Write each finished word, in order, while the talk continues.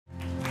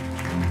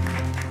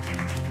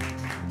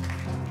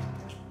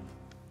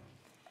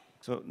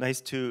So nice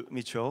to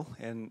meet you all,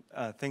 and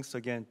thanks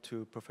again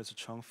to Professor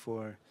Chung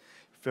for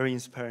very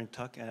inspiring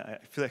talk. And I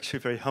feel actually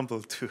very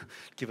humbled to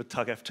give a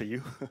talk after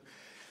you.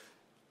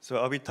 So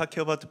I'll be talking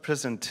about the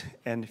present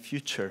and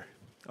future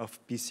of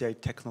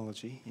Bci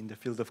technology in the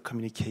field of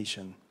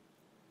communication.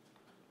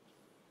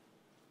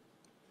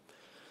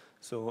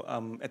 So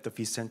at the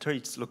Wyss Center,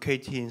 it's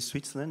located in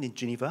Switzerland, in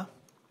Geneva.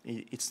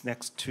 It's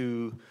next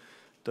to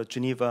the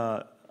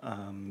Geneva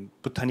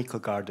Botanical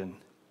Garden.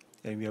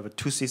 And we have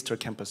two sister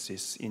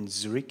campuses in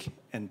Zurich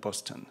and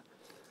Boston.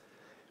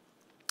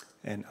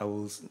 And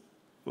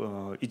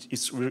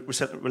it's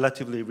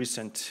relatively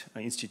recent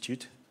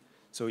institute,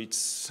 so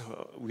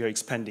we are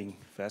expanding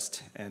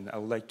fast. And I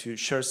would like to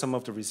share some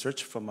of the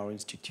research from our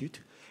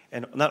institute,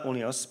 and not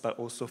only us, but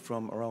also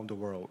from around the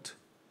world.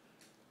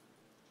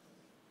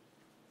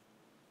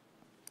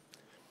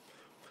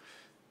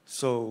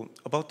 So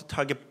about the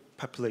target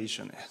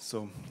population.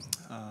 So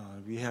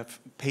we have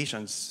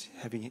patients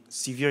having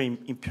severe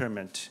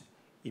impairment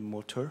in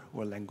motor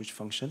or language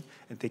function,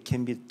 and they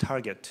can be the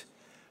target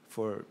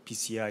for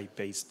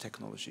Bci-based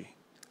technology.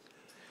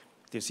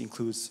 This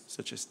includes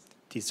such as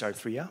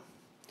dysarthria,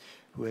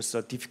 who has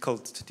a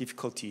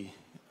difficulty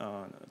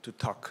to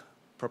talk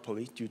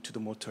properly due to the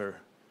motor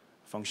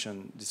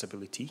function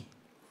disability,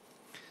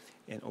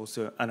 and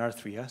also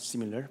anarthria,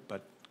 similar,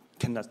 but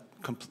cannot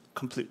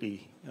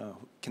completely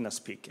cannot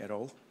speak at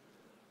all.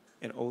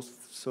 And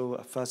also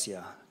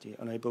aphasia, they're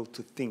unable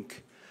to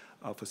think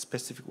of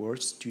specific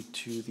words due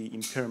to the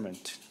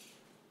impairment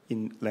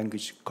in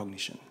language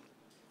cognition.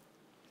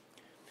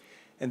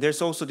 And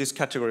there's also this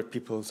category of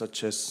people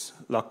such as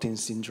locked-in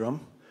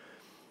syndrome.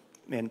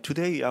 And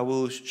today I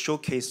will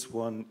showcase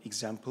one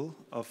example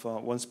of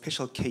one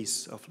special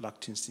case of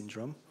locked-in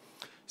syndrome.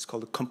 It's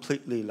called a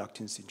completely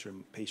locked-in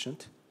syndrome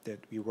patient that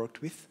we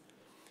worked with.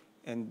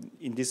 And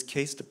in this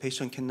case, the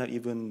patient cannot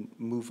even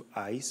move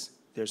eyes.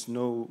 There's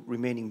no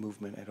remaining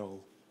movement at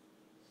all.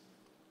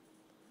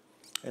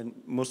 And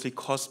mostly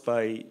caused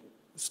by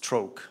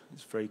stroke,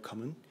 it's very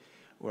common,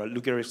 or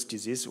Lou Gehrig's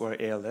disease, or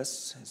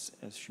ALS,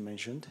 as you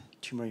mentioned,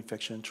 tumor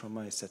infection,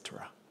 trauma,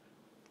 etc.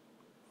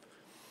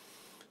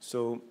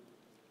 So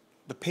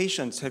the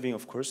patients having,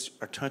 of course,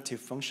 alternative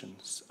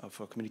functions of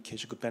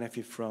communication could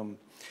benefit from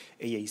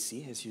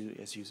AAC,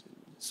 as you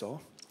saw.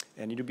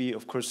 And it will be,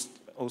 of course,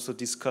 also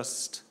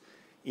discussed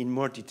in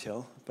more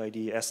detail by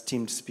the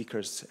esteemed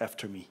speakers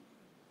after me.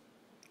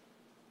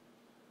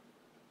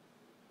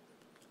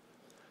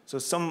 So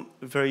some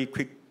very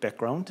quick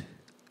background.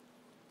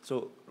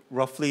 So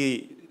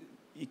roughly,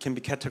 it can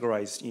be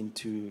categorized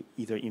into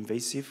either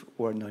invasive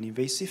or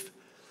non-invasive.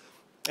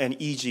 And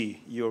EG,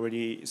 you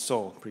already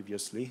saw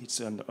previously. It's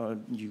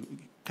you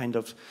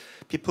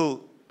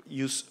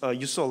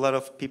saw a lot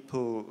of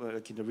people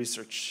like in the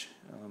research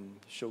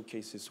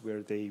showcases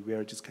where they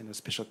wear this kind of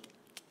special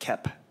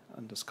cap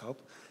on the scalp.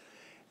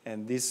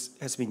 And this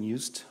has been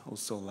used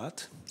also a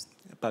lot.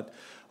 But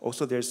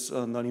also there's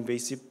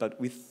non-invasive, but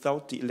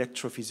without the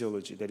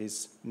electrophysiology, that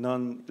is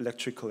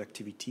non-electrical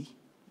activity,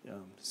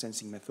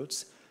 sensing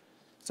methods,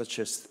 such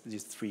as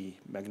these three,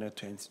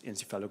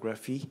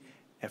 magnetoencephalography,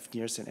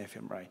 FNIRS, and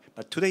fMRI.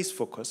 But today's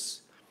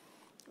focus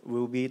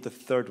will be the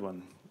third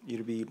one.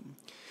 It'll be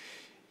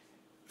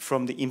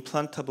from the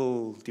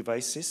implantable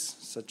devices,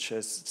 such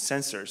as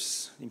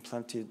sensors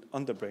implanted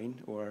on the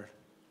brain or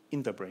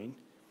in the brain,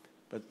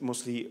 but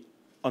mostly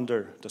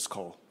under the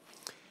skull,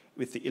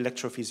 with the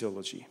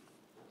electrophysiology.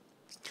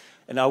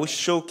 And I will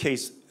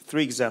showcase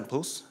three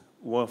examples.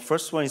 Well,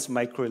 first one is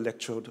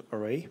microelectrode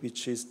array,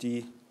 which is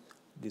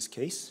this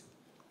case.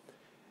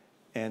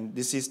 And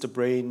this is the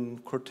brain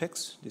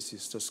cortex, this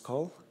is the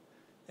skull,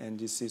 and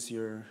this is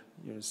your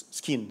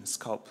skin,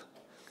 scalp.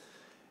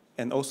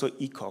 And also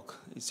ECOG,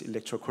 it's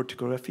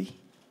electrocorticography.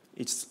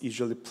 It's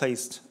usually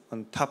placed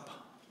on top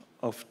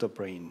of the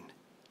brain.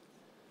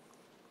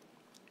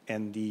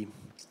 And the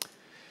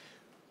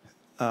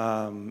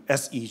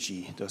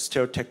SEG, the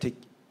stereotactic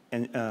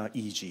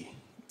EEG.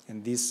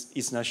 And this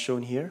is not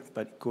shown here,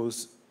 but it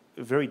goes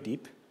very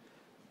deep.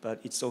 But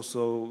it's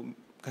also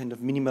kind of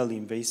minimally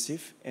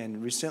invasive.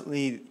 And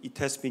recently, it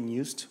has been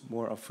used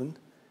more often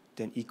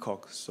than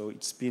ECOG. So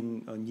it's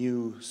been a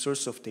new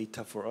source of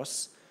data for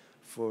us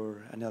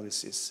for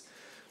analysis.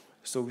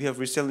 So we have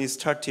recently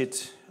started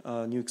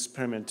a new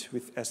experiment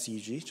with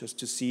SEG just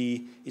to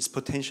see its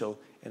potential.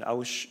 And I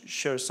will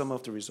share some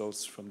of the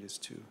results from this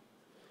too.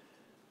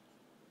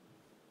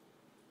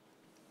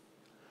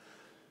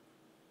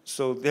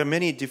 So there are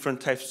many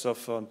different types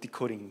of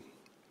decoding.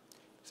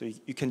 So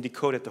you can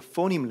decode at the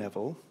phoneme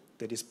level,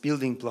 that is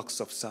building blocks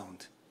of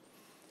sound.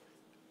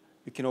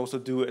 You can also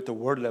do it at the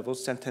word level,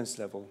 sentence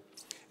level.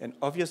 And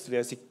obviously,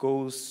 as it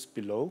goes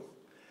below,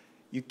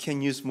 you can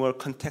use more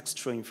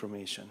contextual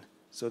information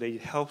so that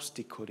it helps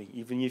decoding.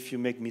 Even if you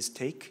make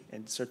mistake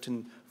and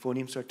certain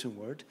phoneme, certain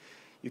word,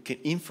 you can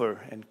infer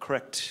and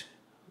correct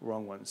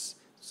wrong ones,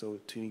 so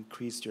to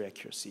increase your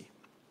accuracy.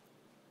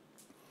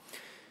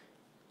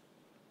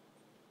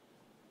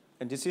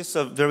 And this is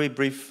a very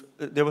brief,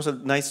 there was a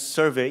nice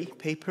survey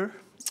paper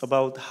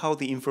about how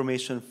the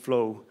information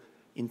flow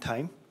in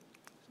time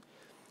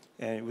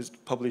and it was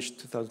published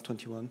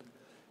 2021.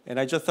 And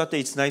I just thought that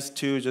it's nice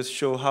to just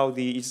show how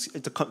there's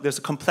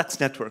a complex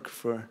network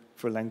for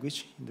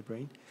language in the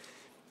brain.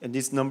 And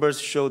these numbers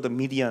show the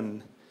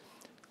median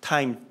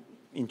time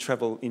in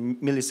travel in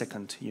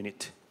millisecond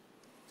unit.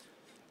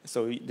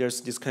 So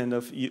there's this kind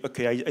of,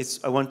 okay,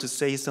 I want to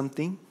say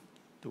something,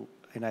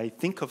 and I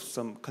think of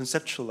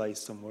conceptualize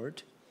some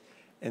word,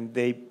 and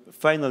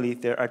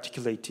they're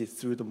articulated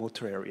through the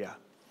motor area.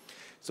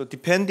 So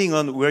depending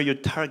on where you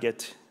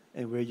target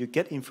and where you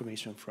get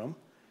information from,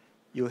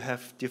 you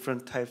have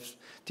different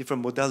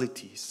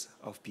modalities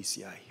of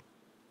BCI.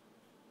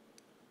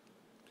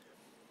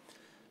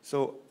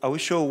 So I will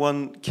show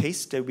one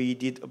case that we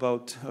did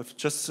about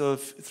just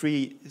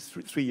 3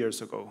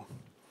 years ago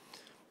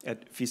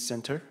at Wyss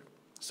Center.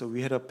 So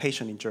we had a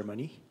patient in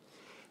Germany,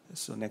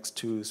 so next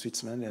to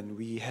Switzerland, and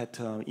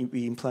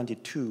we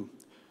implanted 2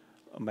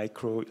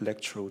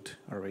 microelectrode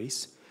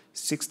arrays,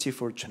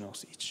 64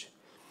 channels each,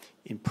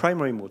 in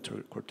primary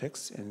motor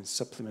cortex and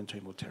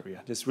supplementary motor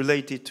area. That's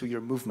related to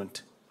your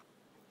movement.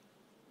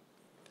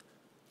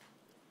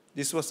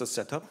 This was the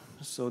setup.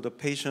 So the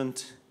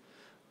patient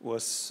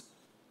was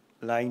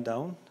lying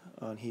down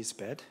on his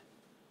bed.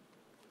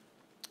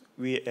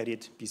 We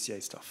added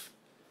BCI stuff.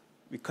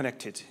 We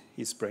connected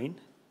his brain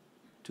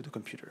to the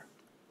computer.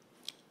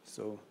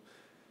 So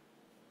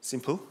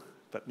simple,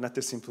 but not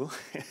too simple.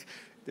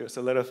 There's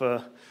a lot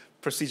of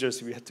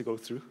procedures we had to go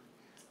through.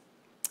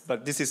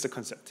 But this is the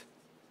concept.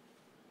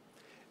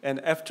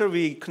 And after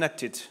we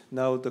connected,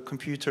 now the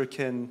computer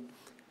can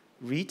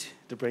read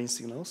the brain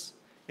signals.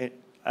 And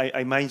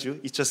I mind you,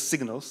 it's just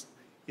signals.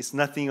 It's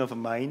nothing of a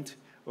mind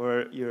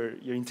or your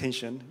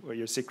intention or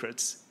your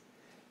secrets.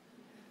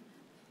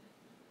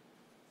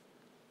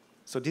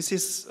 So this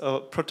is a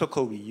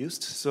protocol we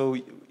used. So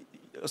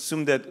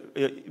assume that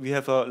we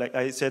have, like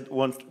I said,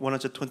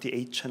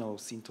 128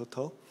 channels in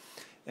total.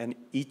 And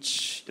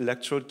each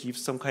electrode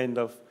gives some kind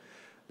of,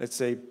 let's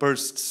say,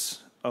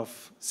 bursts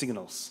of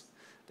signals.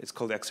 It's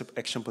called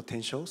action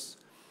potentials.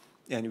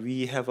 And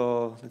we have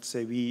let's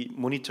say we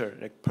monitor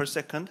like per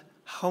second,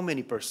 how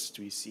many bursts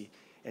do we see?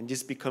 And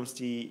this becomes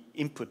the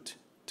input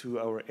to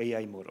our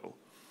AI model.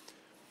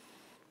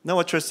 Now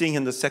what you're seeing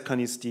in the second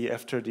is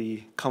after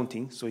the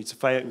counting. So it's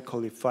we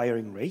call it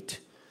firing rate.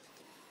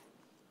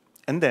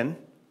 And then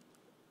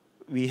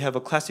we have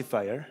a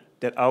classifier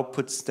that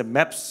outputs the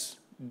maps.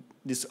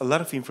 This a lot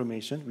of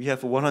information. We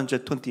have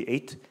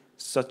 128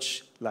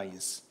 such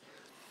lines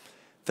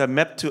that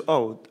map to,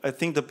 I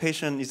think the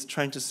patient is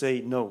trying to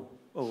say no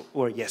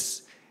or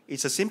yes.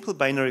 It's a simple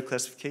binary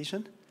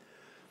classification.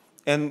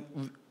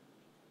 And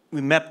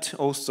we mapped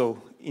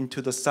also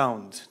into the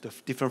sound, the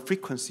different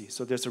frequencies.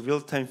 So there's a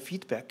real-time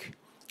feedback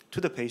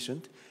to the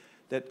patient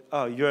that,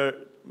 you're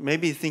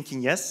maybe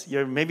thinking yes,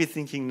 you're maybe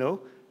thinking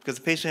no, because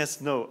the patient has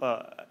to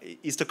know,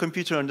 is the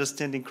computer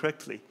understanding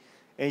correctly?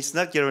 And it's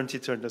not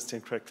guaranteed to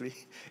understand correctly.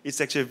 It's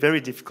actually a very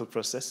difficult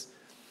process.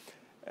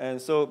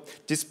 And so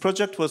this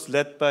project was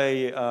led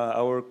by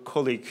our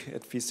colleague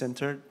at Wyss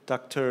Center,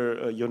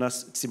 Dr.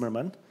 Jonas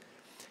Zimmermann.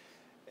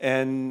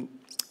 And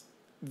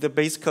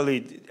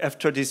basically,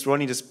 after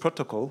running this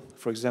protocol,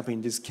 for example,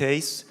 in this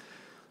case,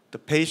 the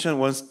patient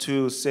wants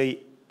to say,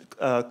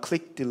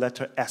 click the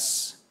letter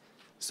S.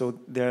 So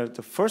there,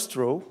 the first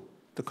row,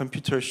 the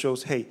computer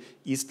shows, hey,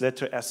 is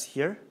letter S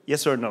here?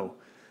 Yes or no?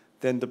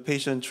 Then the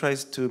patient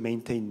tries to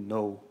maintain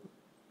no.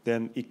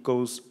 Then it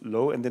goes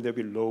low, and then there'll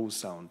be low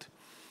sound.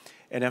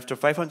 And after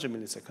 500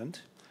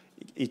 milliseconds,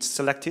 it's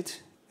selected,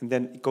 and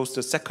then it goes to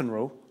the second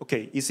row.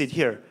 Okay, is it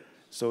here?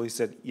 So he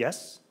said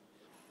yes.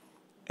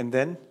 And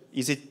then,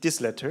 is it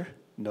this letter?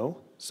 No.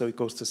 So it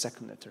goes to the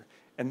second letter.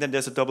 And then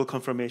there's a double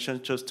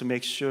confirmation just to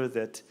make sure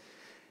that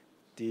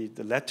the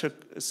letter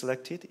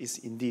selected is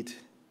indeed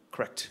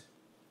correct.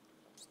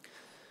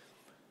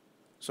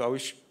 So I will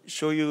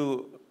show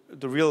you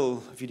the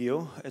real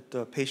video at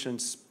the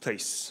patient's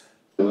place.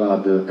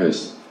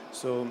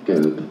 So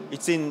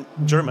it's in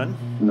German.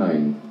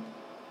 9.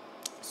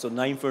 So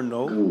 9 for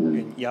no Grün.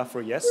 and ja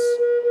for yes.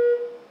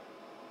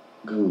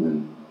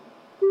 Grün.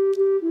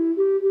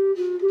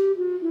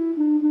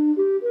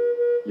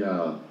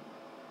 Ja.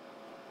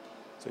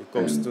 So it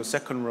goes to the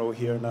second row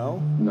here now.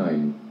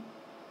 9.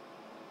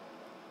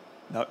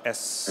 Now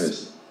S.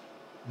 S.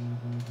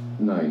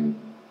 9.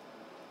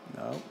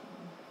 Now.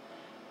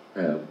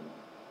 L.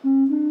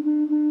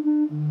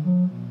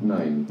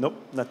 9. Nope,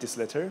 not this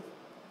letter.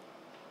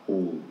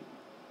 O.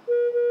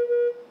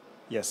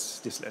 Yes,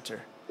 this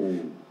letter. O.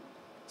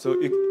 So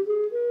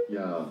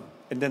Ja.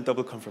 and then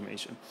double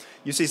confirmation.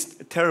 You see, it's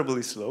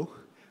terribly slow,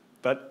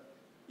 but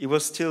it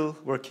was still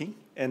working.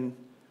 And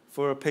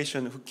for a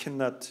patient who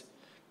cannot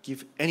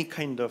give any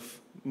kind of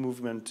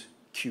movement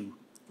cue.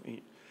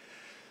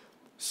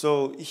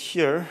 So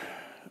here,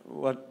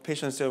 what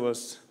patient said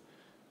was,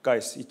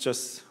 guys, it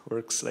just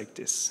works like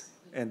this.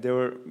 And there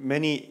were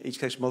many,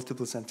 actually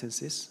multiple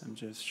sentences. I'm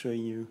just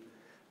showing you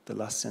the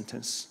last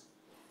sentence.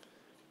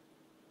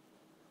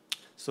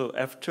 So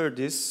after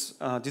this,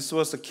 this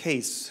was a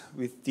case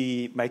with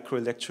the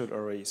microelectrode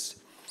arrays.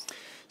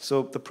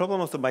 So the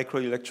problem of the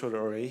microelectrode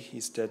array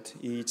is that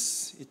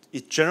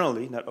it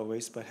generally, not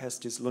always, but has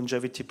this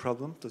longevity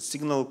problem. The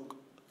signal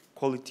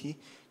quality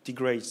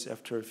degrades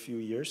after a few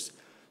years.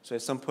 So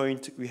at some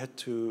point, we had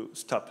to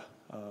stop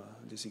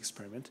this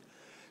experiment.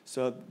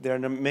 So there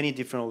are many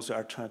different also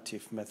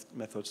alternative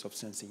methods of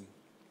sensing.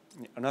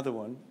 Another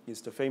one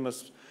is the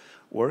famous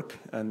work,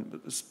 and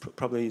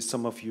probably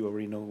some of you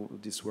already know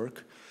this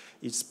work.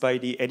 It's by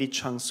the Eddie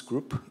Chang's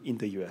group in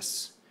the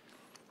US.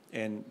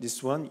 And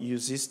this one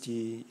uses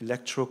the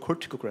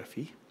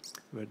electrocorticography,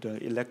 where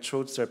the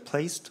electrodes are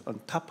placed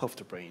on top of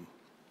the brain.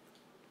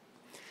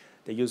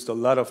 They used a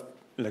lot of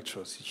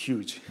electrodes,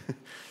 huge.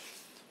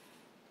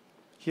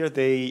 Here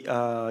they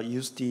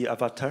used the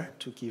avatar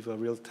to give a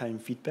real-time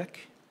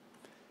feedback.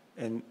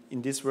 And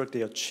in this work,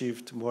 they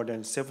achieved more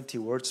than 70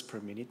 words per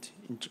minute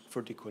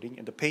for decoding.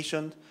 And the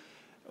patient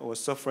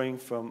was suffering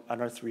from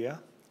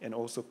anarthria, and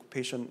also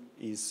patient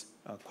is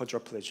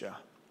quadriplegia.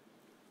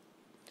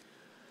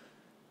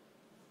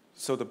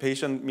 So the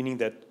patient, meaning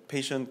that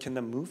patient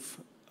cannot move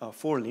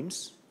 4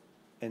 limbs,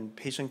 and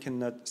patient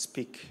cannot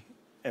speak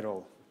at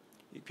all.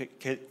 It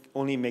can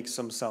only make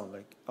some sound,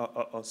 like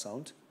a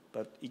sound,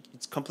 but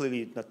it's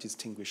completely not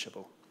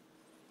distinguishable.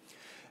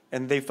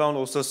 And they found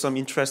also some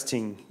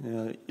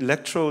interesting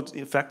electrodes,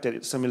 in fact,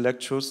 that some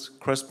electrodes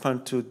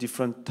correspond to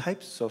different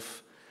types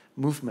of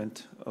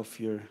movement of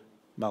your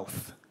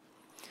mouth.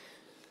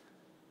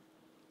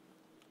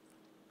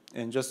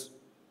 And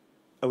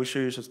I will show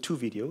you just 2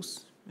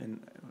 videos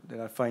that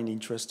I find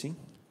interesting.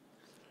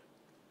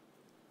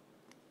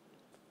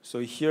 So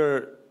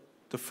here,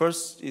 the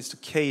first is the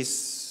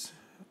case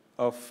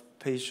of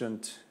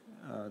patient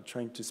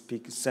trying to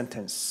speak a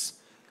sentence.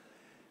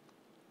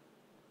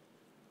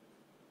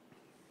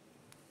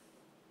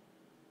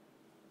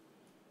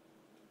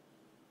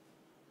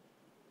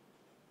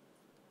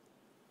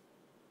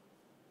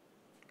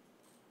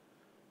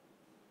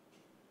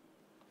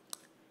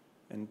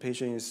 And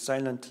patient is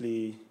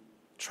silently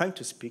trying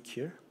to speak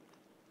here.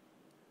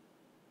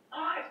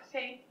 I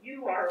think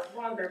you are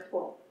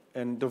wonderful.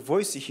 And the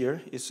voice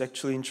here is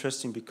actually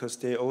interesting because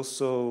they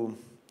also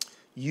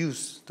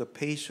use the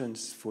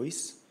patient's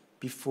voice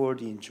before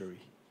the injury.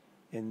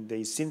 And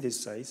they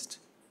synthesized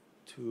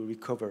to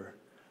recover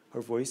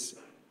her voice.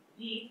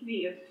 Give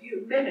me a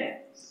few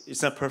minutes.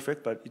 It's not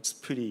perfect, but it's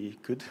pretty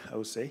good, I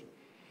would say.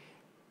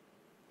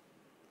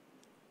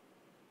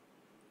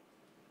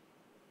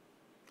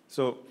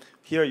 So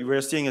here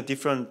we're seeing a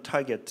different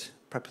target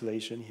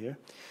population here.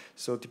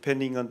 So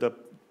depending on the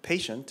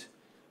patient,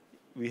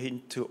 we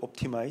need to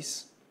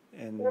optimize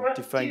and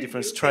define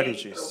different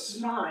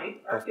strategies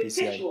of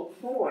Bci.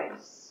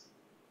 Voice?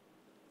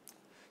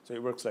 So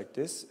it works like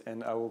this,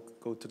 and I will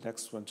go to the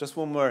next one. Just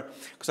one more,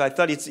 because I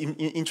thought it's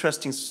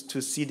interesting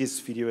to see this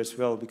video as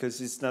well,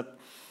 because it's not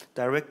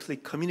directly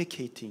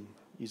communicating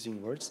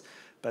using words,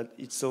 but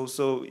it's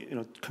also,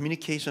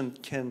 communication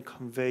can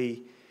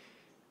convey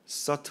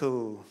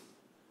subtle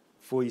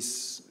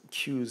voice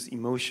cues,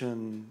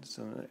 emotions,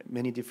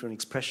 many different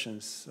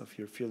expressions of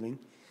your feeling.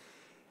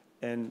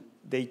 And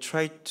they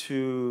try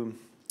to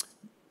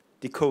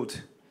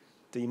decode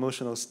the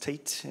emotional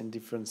state and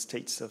different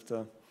states of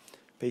the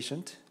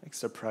patient, like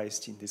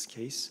surprised in this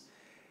case,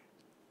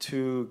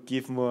 to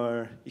give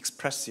more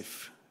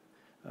expressive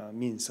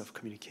means of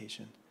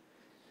communication.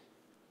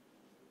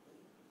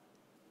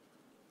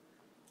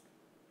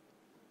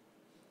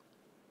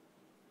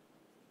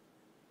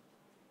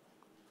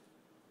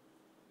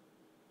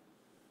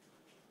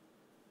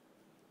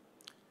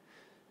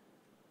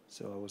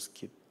 So I will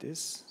skip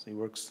this. So it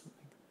works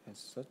as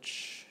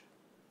such.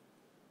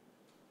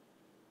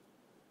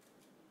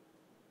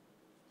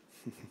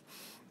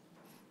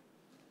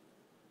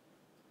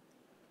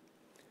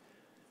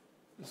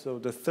 So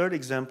the third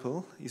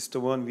example is the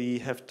one we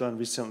have done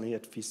recently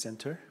at Wyss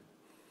Center.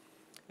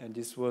 And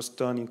this was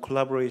done in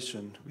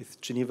collaboration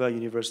with Geneva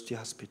University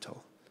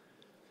Hospital.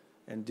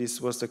 And this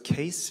was the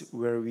case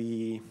where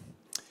we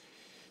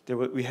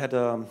had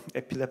an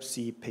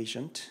epilepsy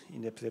patient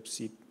in the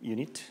epilepsy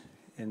unit,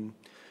 and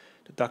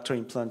the doctor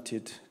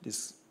implanted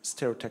this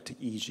stereotactic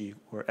EEG,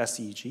 or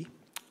SEEG,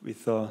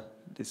 with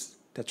this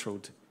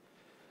tetrode.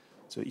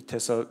 So it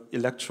has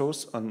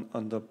electrodes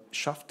on the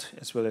shaft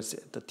as well as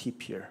the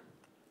tip here.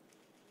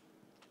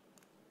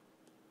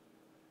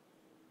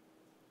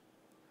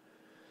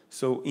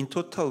 So in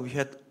total, we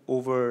had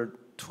over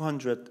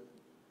 200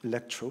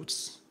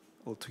 electrodes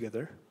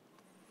altogether.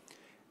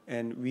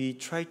 And we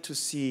tried to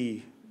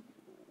see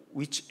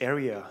which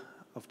area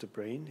of the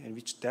brain and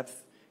which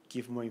depth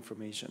give more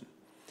information.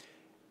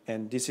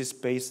 And this is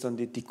based on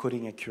the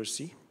decoding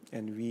accuracy.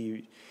 And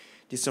we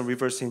did some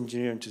reverse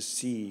engineering to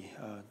see,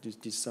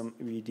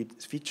 we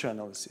did feature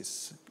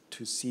analysis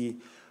to see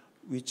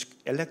which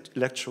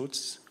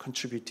electrodes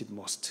contributed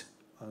most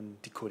on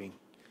decoding.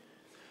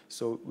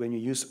 So when you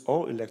use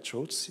all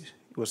electrodes,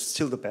 it was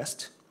still the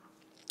best.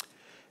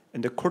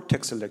 And the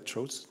cortex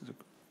electrodes,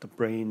 the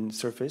brain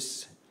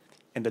surface,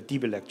 and the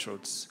deep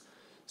electrodes.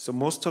 So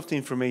most of the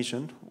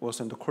information was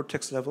on the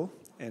cortex level,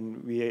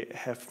 and we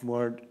have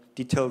more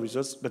detailed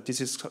results, but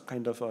this is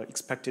kind of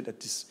expected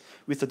at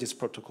with this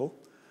protocol.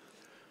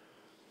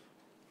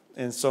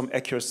 And some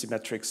accuracy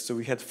metrics. So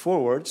we had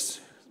 4 words.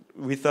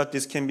 We thought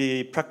this can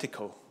be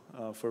practical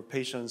for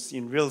patients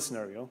in real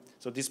scenario.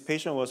 So this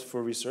patient was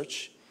for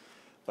research,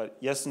 but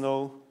yes,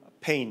 no,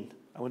 pain,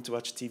 I want to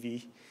watch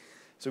TV.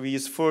 So we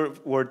use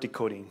 4-word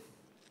decoding.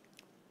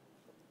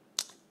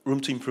 Room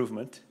to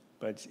improvement,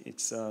 but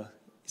it's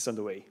on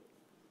the way.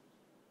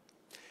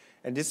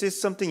 And this is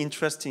something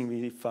interesting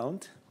we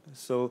found.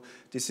 So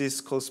this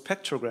is called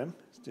spectrogram.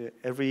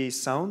 Every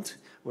sound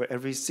or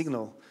every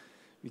signal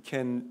we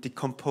can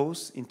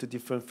decompose into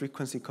different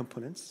frequency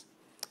components.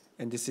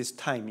 And this is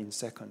time in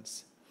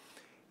seconds.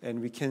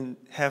 And we can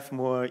have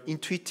more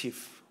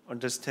intuitive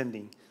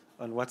understanding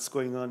on what's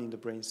going on in the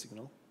brain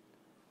signal.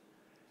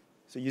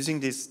 So using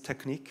this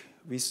technique,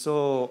 we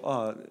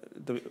saw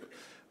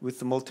with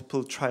the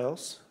multiple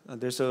trials,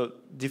 there's a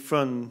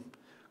different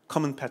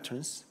common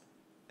patterns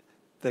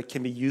that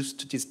can be used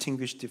to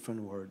distinguish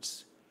different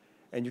words.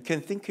 And you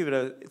can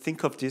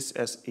think of this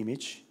as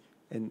image,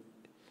 and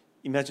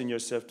imagine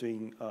yourself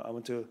doing, I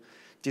want to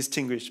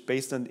distinguish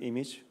based on the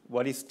image,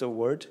 what is the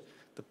word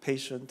the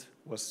patient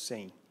was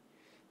saying.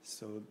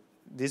 So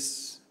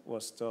this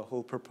was the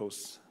whole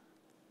purpose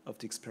of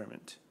the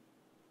experiment.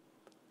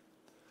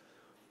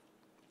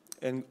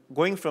 And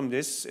going from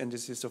this, and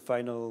this is the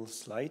final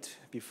slide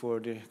before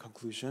the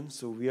conclusion,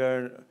 so we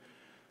are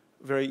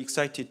very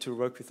excited to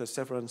work with the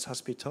Severance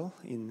Hospital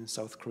in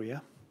South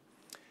Korea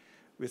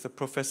with a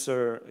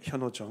Professor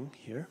Hyun-ho Jung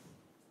here.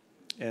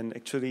 And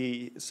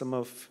actually some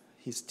of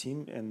his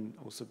team and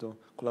also the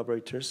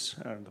collaborators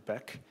are in the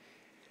back.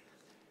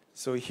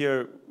 So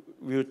here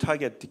we will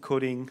target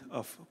decoding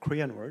of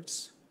Korean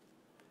words,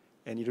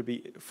 and it'll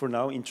be, for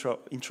now,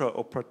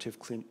 intraoperative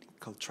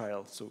clinical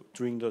trial, so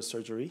during the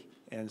surgery,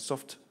 and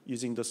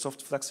using the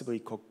soft flexible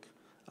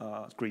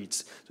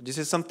grids. So this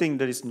is something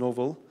that is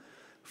novel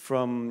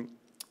from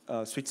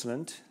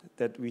Switzerland,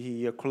 that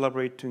we are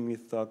collaborating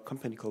with a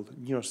company called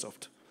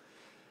Neurosoft,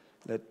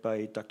 led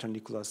by Dr.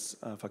 Nicolas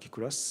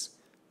Vakikuras.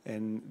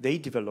 And they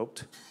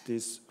developed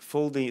this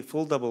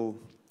foldable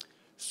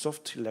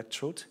soft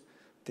electrode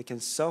that can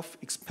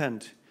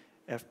self-expand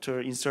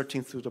after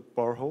inserting through the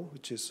bore hole,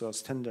 which is a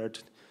standard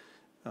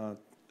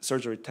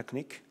surgery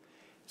technique.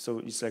 So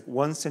it's like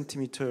 1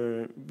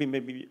 centimeter,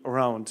 maybe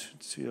around,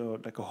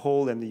 like a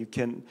hole, and you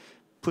can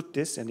put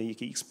this and you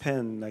can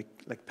expand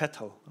like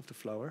petal of the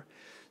flower.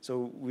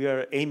 So we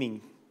are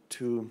aiming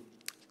to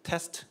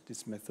test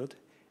this method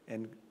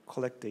and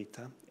collect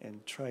data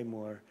and try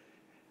more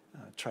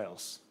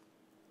trials.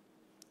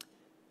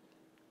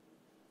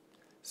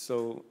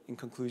 So in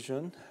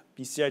conclusion,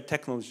 BCI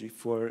technology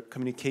for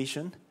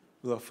communication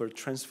will offer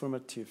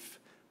transformative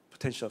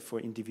potential for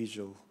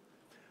individuals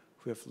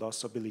who have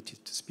lost ability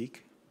to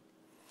speak.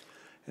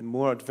 And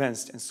more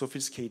advanced and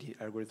sophisticated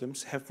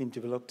algorithms have been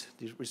developed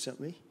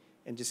recently,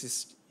 and this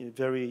is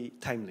very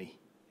timely,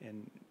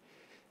 and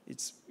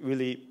it's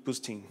really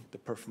boosting the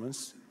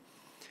performance.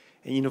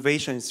 And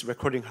innovation in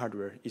recording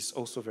hardware is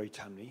also very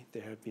timely.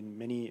 There have been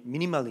many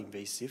minimally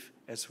invasive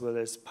as well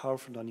as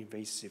powerful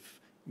non-invasive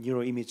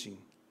neuroimaging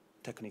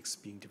techniques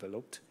being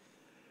developed.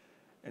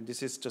 And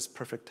this is just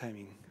perfect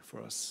timing for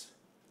us.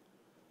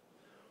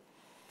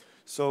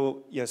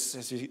 So yes,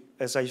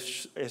 as I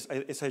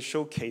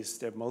showcased,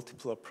 there are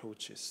multiple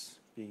approaches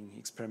being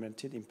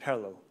experimented in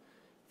parallel.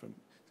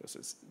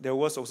 There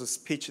was also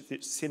speech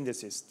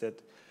synthesis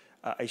that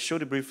I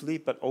showed it briefly,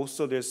 but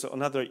also there's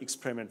another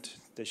experiment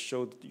that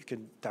showed you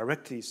can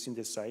directly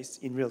synthesize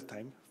in real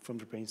time from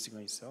the brain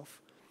signal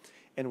itself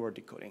and word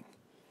decoding.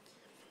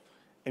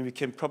 And we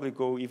can probably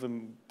go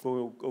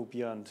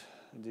beyond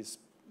this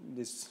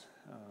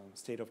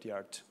state of the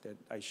art that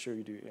I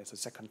showed you as a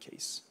second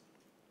case.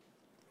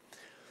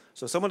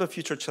 So some of the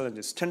future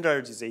challenges: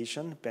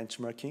 standardization,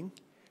 benchmarking.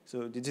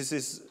 So this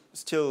is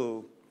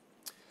still,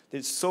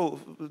 it's so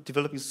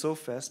developing so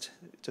fast.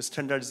 The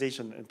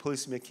standardization and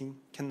policymaking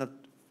cannot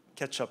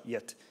catch up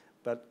yet,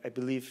 but I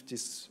believe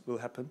this will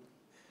happen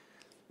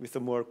with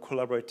a more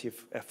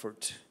collaborative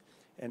effort.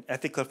 And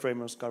ethical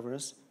frameworks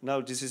governance.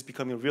 Now this is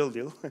becoming a real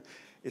deal.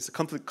 It's a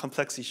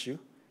complex issue,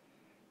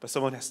 but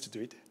someone has to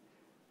do it.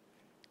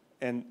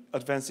 And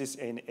advances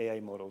in AI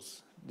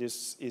models.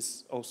 This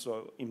is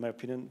also, in my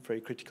opinion, a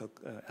very critical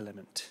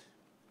element.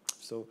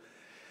 So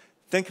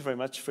thank you very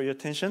much for your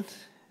attention,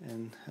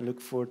 and I look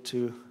forward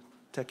to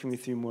talking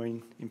with you more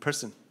in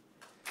person.